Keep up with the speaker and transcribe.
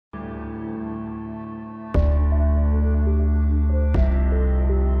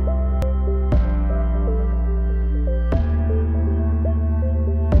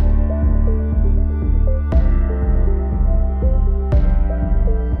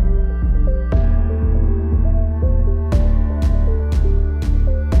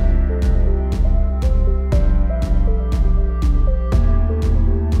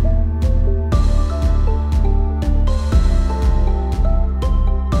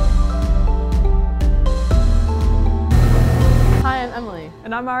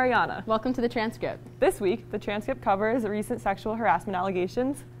And I'm Ariana. Welcome to the Transcript. This week, the Transcript covers recent sexual harassment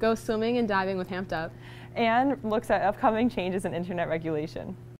allegations, goes swimming and diving with Hamped Up, and looks at upcoming changes in internet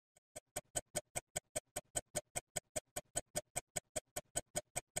regulation.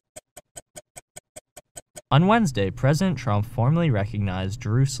 On Wednesday, President Trump formally recognized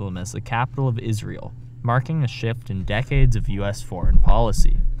Jerusalem as the capital of Israel, marking a shift in decades of U.S. foreign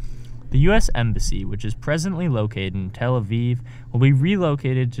policy. The U.S. Embassy, which is presently located in Tel Aviv, will be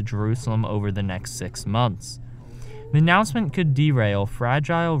relocated to Jerusalem over the next 6 months. The announcement could derail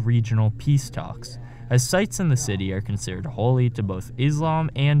fragile regional peace talks, as sites in the city are considered holy to both Islam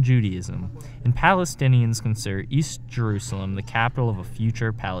and Judaism, and Palestinians consider East Jerusalem the capital of a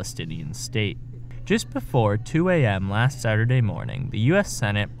future Palestinian state. Just before 2 a.m. last Saturday morning, the U.S.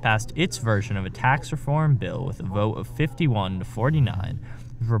 Senate passed its version of a tax reform bill with a vote of 51 to 49,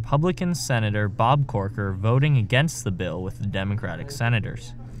 with Republican Senator Bob Corker voting against the bill with the Democratic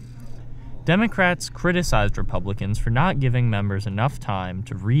senators. Democrats criticized Republicans for not giving members enough time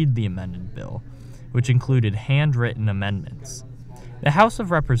to read the amended bill, which included handwritten amendments. The House of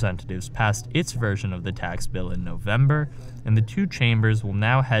Representatives passed its version of the tax bill in November, and the two chambers will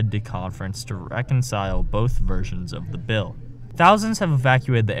now head to conference to reconcile both versions of the bill. Thousands have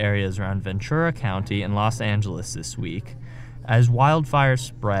evacuated the areas around Ventura County and Los Angeles this week, as wildfires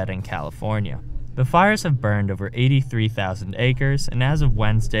spread in California. The fires have burned over 83,000 acres, and as of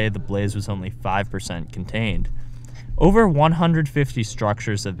Wednesday, the blaze was only 5% contained. Over 150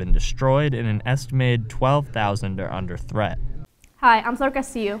 structures have been destroyed, and an estimated 12,000 are under threat. Hi, I'm Flor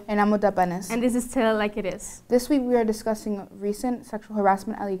Castillo. And I'm Oda Benes. And this is Tell It Like It Is. This week we are discussing recent sexual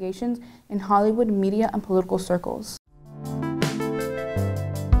harassment allegations in Hollywood media and political circles.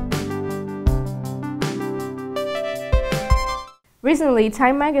 Recently,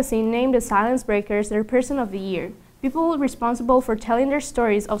 Time magazine named the Silence Breakers their Person of the Year, people responsible for telling their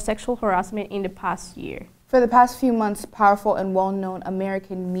stories of sexual harassment in the past year. For the past few months, powerful and well-known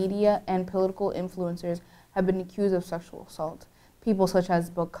American media and political influencers have been accused of sexual assault. People such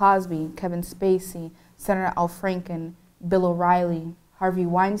as Bill Cosby, Kevin Spacey, Senator Al Franken, Bill O'Reilly, Harvey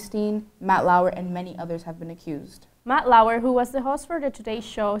Weinstein, Matt Lauer, and many others have been accused. Matt Lauer, who was the host for the Today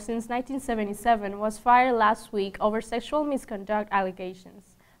Show since 1977, was fired last week over sexual misconduct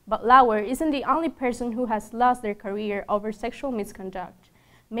allegations. But Lauer isn't the only person who has lost their career over sexual misconduct.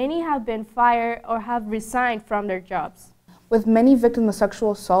 Many have been fired or have resigned from their jobs. With many victims of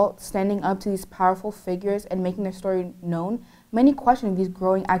sexual assault standing up to these powerful figures and making their story known, many question if these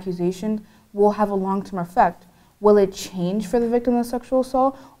growing accusations will have a long-term effect. Will it change for the victim of sexual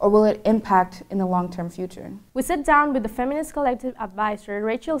assault, or will it impact in the long-term future? We sat down with the Feminist Collective advisor,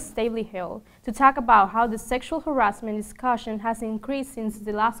 Rachel Stavely-Hill, to talk about how the sexual harassment discussion has increased since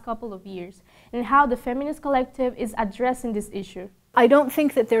the last couple of years, and how the Feminist Collective is addressing this issue. I don't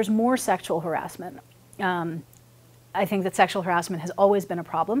think that there's more sexual harassment. I think that sexual harassment has always been a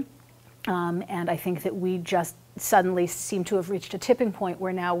problem, and I think that we just suddenly seem to have reached a tipping point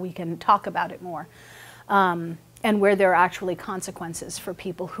where now we can talk about it more, and where there are actually consequences for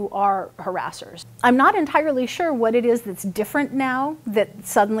people who are harassers. I'm not entirely sure what it is that's different now, that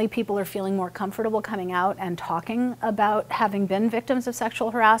suddenly people are feeling more comfortable coming out and talking about having been victims of sexual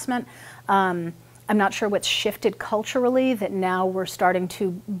harassment. I'm not sure what's shifted culturally, that now we're starting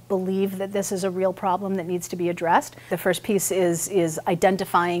to believe that this is a real problem that needs to be addressed. The first piece is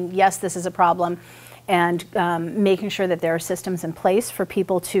identifying, yes, this is a problem, and making sure that there are systems in place for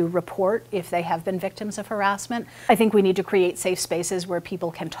people to report if they have been victims of harassment. I think we need to create safe spaces where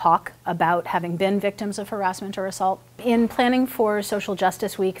people can talk about having been victims of harassment or assault. In planning for Social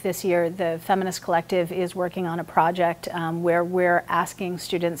Justice Week this year, the Feminist Collective is working on a project where we're asking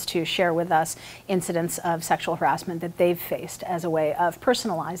students to share with us incidents of sexual harassment that they've faced as a way of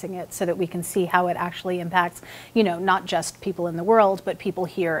personalizing it so that we can see how it actually impacts, you know, not just people in the world, but people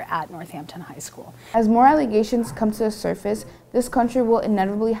here at Northampton High School. As more allegations come to the surface, this country will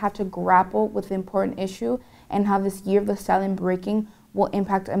inevitably have to grapple with the important issue and how this year of the silent breaking will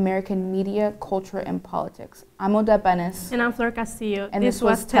impact American media, culture, and politics. I'm Oda Benes. And I'm Flor Castillo. And this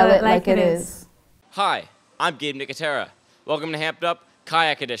was Tell It Like It Is. Hi, I'm Gabe Nicotera. Welcome to Hamped Up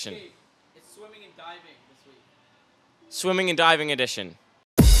Kayak Edition. It's swimming and diving this week. Swimming and diving edition.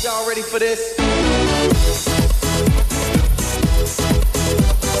 Y'all ready for this?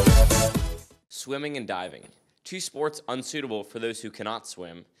 Swimming and diving, two sports unsuitable for those who cannot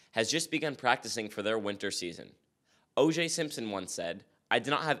swim, has just begun practicing for their winter season. O.J. Simpson once said, "I did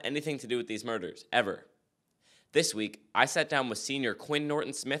not have anything to do with these murders, ever." This week, I sat down with senior Quinn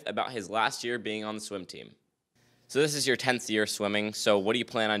Norton-Smith about his last year being on the swim team. So this is your 10th year swimming, so what do you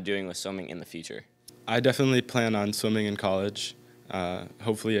plan on doing with swimming in the future? I definitely plan on swimming in college.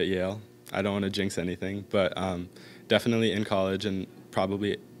 hopefully at Yale. I don't want to jinx anything, but definitely in college and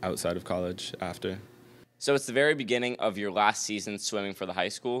probably outside of college after. So it's the very beginning of your last season swimming for the high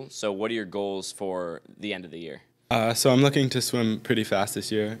school. So what are your goals for the end of the year? So I'm looking to swim pretty fast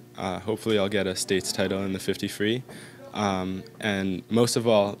this year. Hopefully I'll get a states title in the 50 free. And most of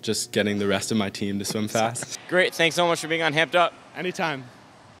all, just getting the rest of my team to swim fast. Great. Thanks so much for being on Hamped Up. Anytime.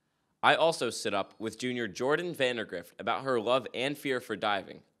 I also stood up with junior Jordan Vandergrift about her love and fear for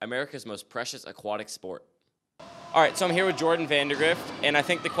diving, America's most precious aquatic sport. All right, so I'm here with Jordan Vandergrift, and I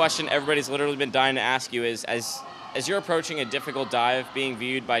think the question everybody's literally been dying to ask you is, as you're approaching a difficult dive being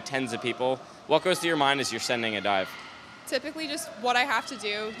viewed by tens of people, what goes through your mind as you're sending a dive? Typically just what I have to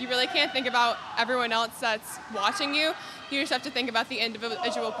do. You really can't think about everyone else that's watching you. You just have to think about the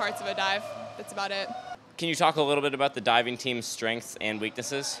individual parts of a dive. That's about it. Can you talk a little bit about the diving team's strengths and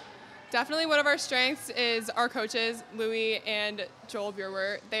weaknesses? Definitely one of our strengths is our coaches, Louie and Joel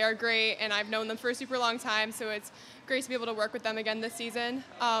Buerwer. They are great, and I've known them for a super long time, so it's great to be able to work with them again this season.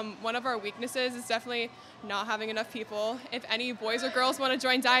 One of our weaknesses is definitely not having enough people. If any boys or girls want to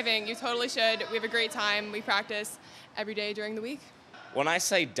join diving, you totally should. We have a great time. We practice every day during the week. When I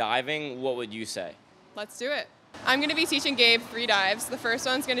say diving, what would you say? Let's do it. I'm going to be teaching Gabe 3 dives. The first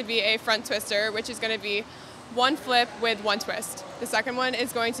one's going to be a front twister, which is going to be 1 flip with 1 twist. The second one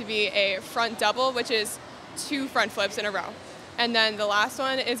is going to be a front double, which is 2 front flips in a row. And then the last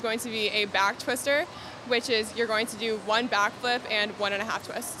one is going to be a back twister, which is you're going to do 1 back flip and 1.5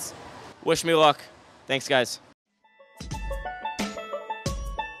 twists. Wish me luck. Thanks, guys.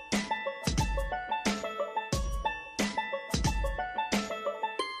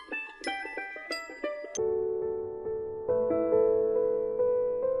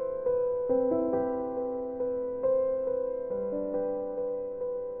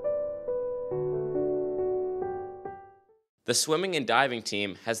 The swimming and diving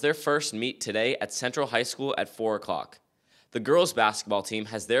team has their first meet today at Central High School at 4 o'clock. The girls' basketball team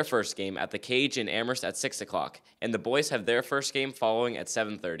has their first game at the Cage in Amherst at 6 o'clock, and the boys have their first game following at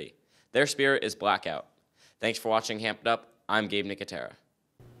 7:30. Their spirit is blackout. Thanks for watching Hamped Up. I'm Gabe Nicotera.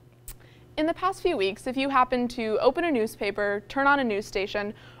 In the past few weeks, if you happen to open a newspaper, turn on a news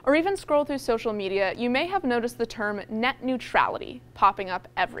station, or even scroll through social media, you may have noticed the term net neutrality popping up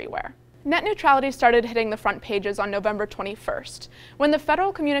everywhere. Net neutrality started hitting the front pages on November 21st, when the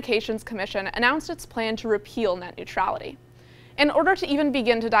Federal Communications Commission announced its plan to repeal net neutrality. In order to even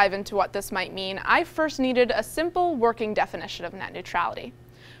begin to dive into what this might mean, I first needed a simple working definition of net neutrality.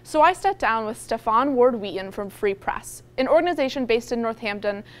 So I sat down with Stefan Ward-Wheaton from Free Press, an organization based in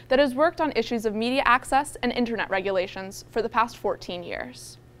Northampton that has worked on issues of media access and internet regulations for the past 14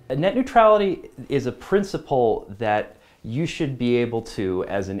 years. Net neutrality is a principle that you should be able to,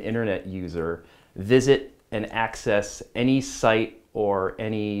 as an internet user, visit and access any site or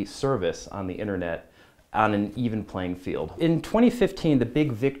any service on the internet on an even playing field. In 2015, the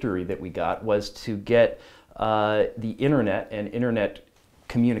big victory that we got was to get the internet and internet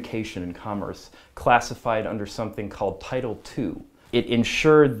communication and commerce classified under something called Title II. It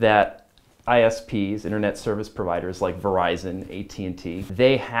ensured that ISPs, internet service providers like Verizon, AT&T,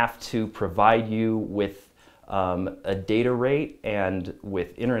 they have to provide you with a data rate and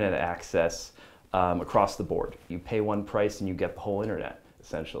with internet access across the board. You pay one price and you get the whole internet,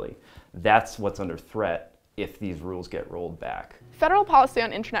 essentially. That's what's under threat if these rules get rolled back. Federal policy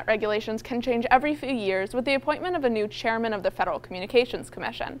on internet regulations can change every few years with the appointment of a new chairman of the Federal Communications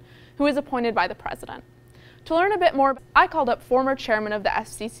Commission, who is appointed by the president. To learn a bit more, I called up former chairman of the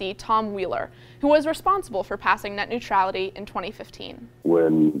FCC, Tom Wheeler, who was responsible for passing net neutrality in 2015.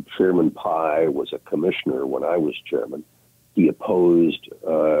 When Chairman Pai was a commissioner when I was chairman, he opposed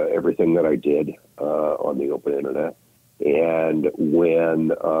everything that I did on the open internet. And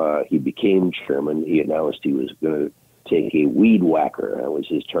when he became chairman, he announced he was going to take a weed whacker, that was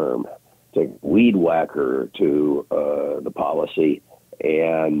his term, take a weed whacker to the policy.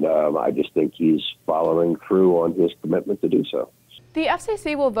 And I just think he's following through on his commitment to do so. The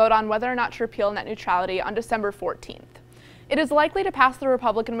FCC will vote on whether or not to repeal net neutrality on December 14th. It is likely to pass the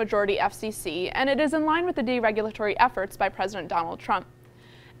Republican majority FCC, and it is in line with the deregulatory efforts by President Donald Trump.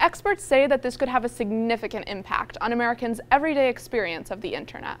 Experts say that this could have a significant impact on Americans' everyday experience of the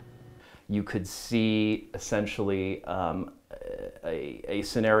internet. You could see essentially a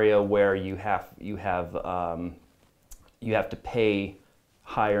scenario where you have to pay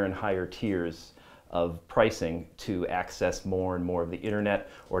higher and higher tiers of pricing to access more and more of the internet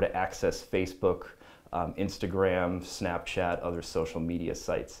or to access Facebook Instagram, Snapchat, other social media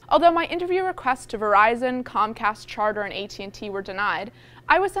sites. Although my interview requests to Verizon, Comcast, Charter, and AT&T were denied,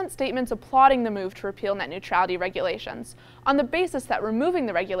 I was sent statements applauding the move to repeal net neutrality regulations, on the basis that removing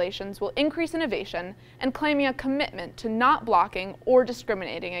the regulations will increase innovation and claiming a commitment to not blocking or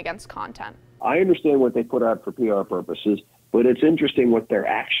discriminating against content. I understand what they put out for PR purposes, but it's interesting what their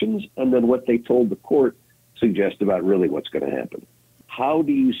actions and then what they told the court suggest about really what's going to happen. How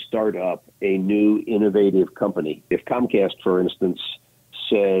do you start up a new innovative company? If Comcast, for instance,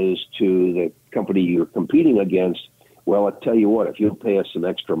 says to the company you're competing against, well, I'll tell you what, if you'll pay us some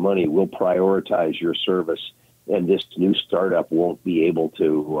extra money, we'll prioritize your service, and this new startup won't be able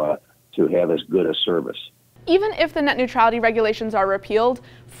to have as good a service. Even if the net neutrality regulations are repealed,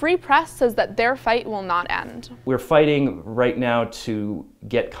 Free Press says that their fight will not end. We're fighting right now to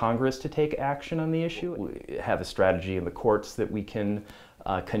get Congress to take action on the issue. We have a strategy in the courts that we can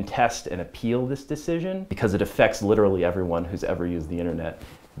contest and appeal this decision because it affects literally everyone who's ever used the internet,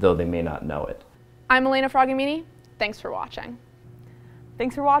 though they may not know it. I'm Elena Fragamini. Thanks for watching.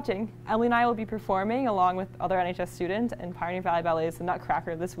 Thanks for watching. Emily and I will be performing along with other NHS students in Pioneer Valley Ballet's The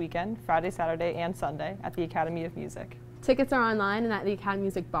Nutcracker this weekend, Friday, Saturday, and Sunday at the Academy of Music. Tickets are online and at the Academy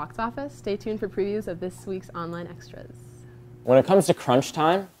Music box office. Stay tuned for previews of this week's online extras. When it comes to crunch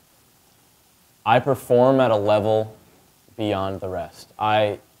time, I perform at a level beyond the rest.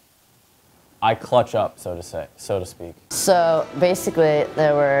 I clutch up, so to speak. So basically,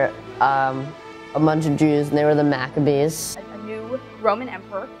 there were a bunch of Jews, and they were the Maccabees. A new Roman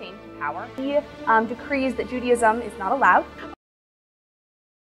emperor came to power. He decrees that Judaism is not allowed.